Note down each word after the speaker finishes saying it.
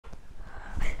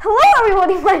Hello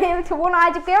everybody, my name is Warren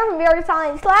Isaac Bear from Bear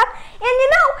Science Lab, and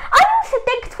I used to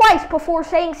think twice before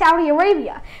saying Saudi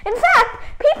Arabia. In fact,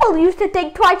 people used to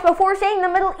think twice before saying the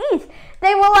Middle East.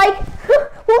 They were like,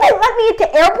 will they let me into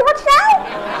airports now?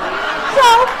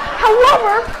 So,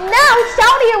 however, now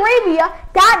Saudi Arabia,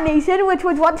 that nation which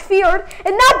was once feared, is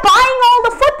now buying all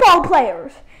the football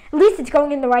players. At least it's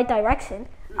going in the right direction.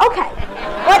 Okay,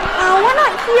 but we're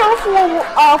not here for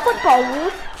football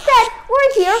news. Instead,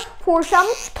 we're here for some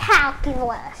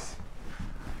calculus.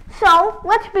 So,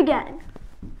 let's begin.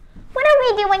 What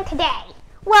are we doing today?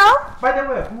 Well, by the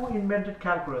way, who invented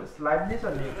calculus? Leibniz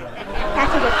or Newton?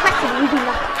 That's a good question. You do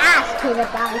not ask to the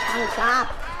guys on the shop.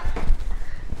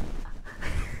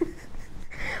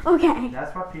 Okay.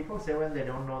 That's what people say when they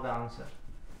don't know the answer.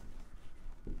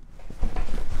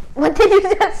 What did you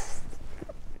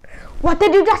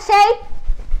just say?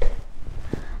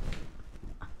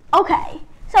 Okay.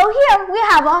 So here we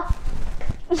have a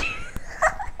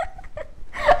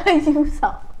you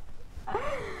saw.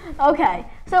 Okay.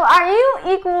 So our u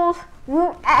equals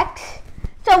root x.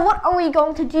 So what are we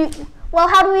going to do? Well,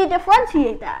 how do we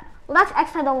differentiate that? Well, that's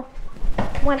x to the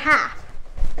 1/2.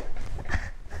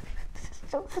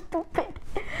 So stupid.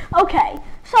 Okay.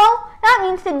 So that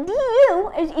means the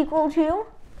du is equal to,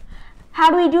 how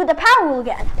do we do the power rule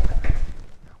again?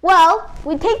 Well,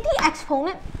 we take the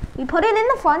exponent, we put it in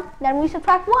the front, then we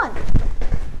subtract 1.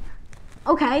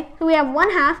 Okay, so we have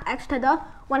 1/2 x to the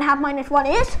 1/2 minus 1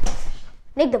 is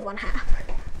negative 1/2.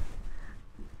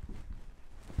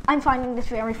 I'm finding this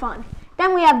very fun.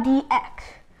 Then we have dx.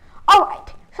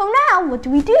 Alright, so now what do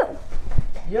we do?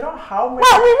 You know how many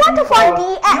Well, we want to find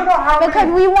dx you know how because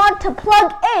many? we want to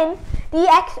plug in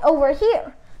dx over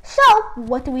here. So,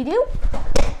 what do we do?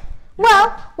 Well,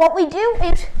 what we do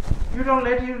is You don't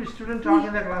let your student talk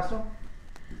in the classroom?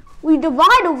 we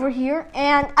divide over here,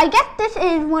 and I guess this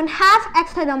is 1/2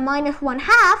 x to the minus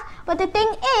 1/2, but the thing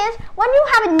is, when you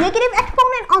have a negative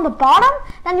exponent on the bottom,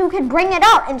 then you can bring it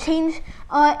out and change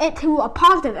it to a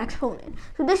positive exponent.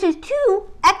 So this is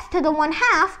 2x to the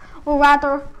 1/2, or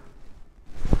rather,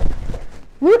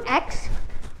 root x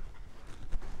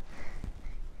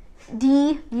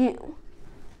du.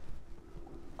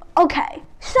 Okay,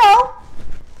 so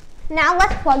now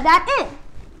let's plug that in.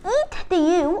 E to the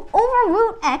u over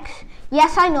root x.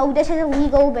 Yes, I know this is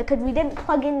illegal because we didn't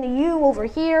plug in the u over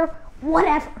here.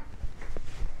 Whatever.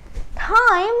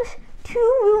 Times 2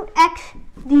 root x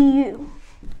du.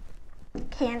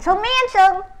 Cancel,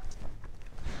 mansel.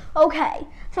 Okay,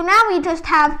 so now we just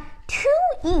have 2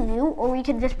 eu, or we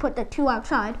can just put the 2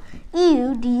 outside,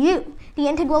 eu du. The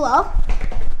integral of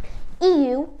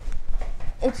eu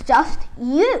is just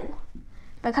u.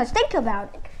 Because think about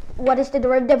it. What is the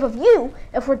derivative of u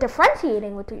if we're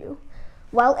differentiating with u?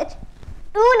 Well, it's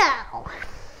uno.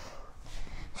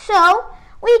 So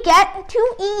we get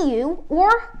 2eu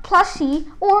or plus c,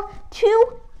 or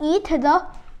 2e to the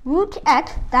root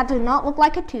x, that does not look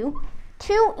like a 2,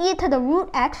 2e to the root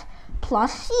x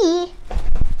plus c.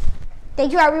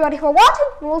 Thank you everybody for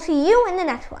watching, and we'll see you in the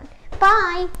next one.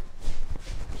 Bye!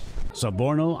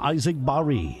 Saborno Isaac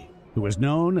Bari, who is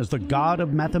known as the god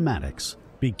of mathematics,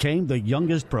 became the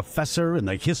youngest professor in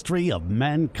the history of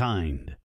mankind.